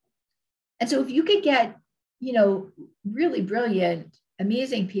 And so if you could get, really brilliant,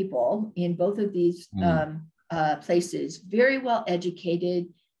 amazing people in both of these places, very well educated,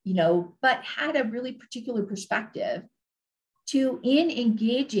 but had a really particular perspective in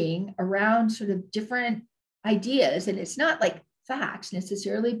engaging around sort of different ideas. And it's not like facts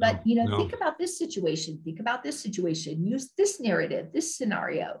necessarily, but, think about this situation, use this narrative, this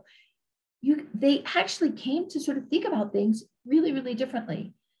scenario. They actually came to sort of think about things really, really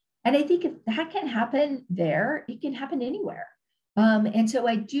differently. And I think if that can happen there, it can happen anywhere. And so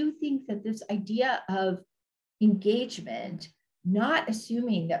I do think that this idea of engagement, not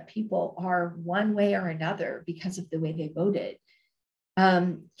assuming that people are one way or another because of the way they voted,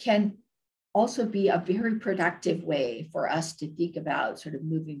 can also be a very productive way for us to think about sort of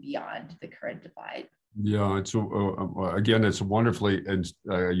moving beyond the current divide. Yeah, it's again, it's wonderfully, and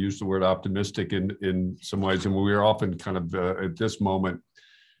I use the word optimistic in some ways, and we're often kind of at this moment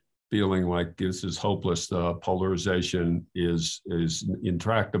feeling like this is hopeless. The polarization is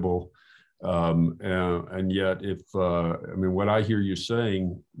intractable. And yet, what I hear you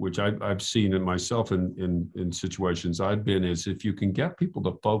saying, which I've seen in myself in situations I've been, is if you can get people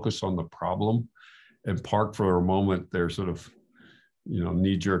to focus on the problem and park for a moment their sort of,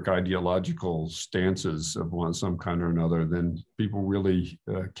 knee-jerk ideological stances of some kind or another, then people really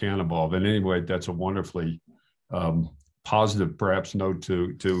can evolve. And anyway, that's a wonderfully positive, perhaps, note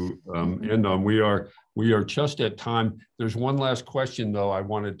to end on. We are just at time. There's one last question, though, I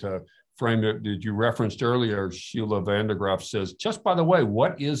wanted to frame it that you referenced earlier. Sheila Vandergraaf says, just by the way,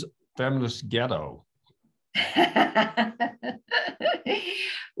 what is feminist ghetto?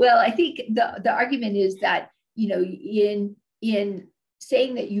 Well, I think the argument is that, in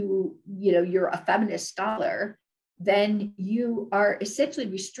saying that you're a feminist scholar, then you are essentially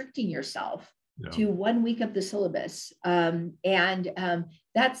restricting yourself to 1 week of the syllabus. That's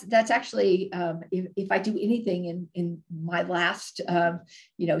actually, if I do anything in my last,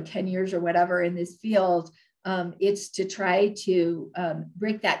 10 years or whatever in this field, it's to try to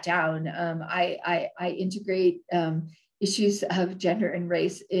break that down. I integrate issues of gender and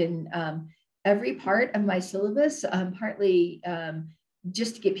race in every part of my syllabus, partly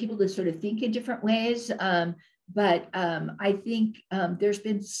just to get people to sort of think in different ways. But I think there's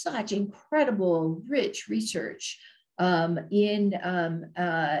been such incredible, rich research in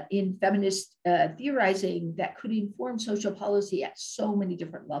feminist theorizing that could inform social policy at so many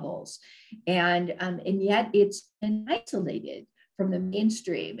different levels, and yet it's been isolated from the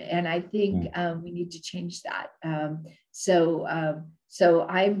mainstream. And I think we need to change that. So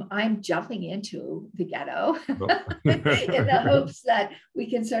I'm jumping into the ghetto in the hopes that we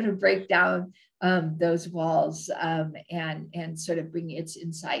can sort of break down those walls and sort of bring its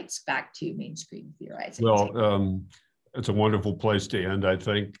insights back to mainstream theorizing. Well, it's a wonderful place to end, I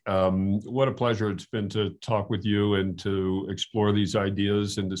think. What a pleasure it's been to talk with you and to explore these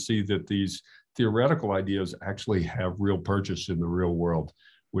ideas and to see that these theoretical ideas actually have real purchase in the real world,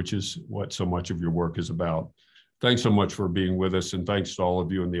 which is what so much of your work is about. Thanks so much for being with us, and thanks to all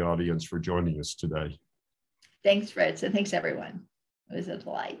of you in the audience for joining us today. Thanks, Fritz, and thanks, everyone. It was a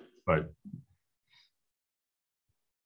delight. Bye.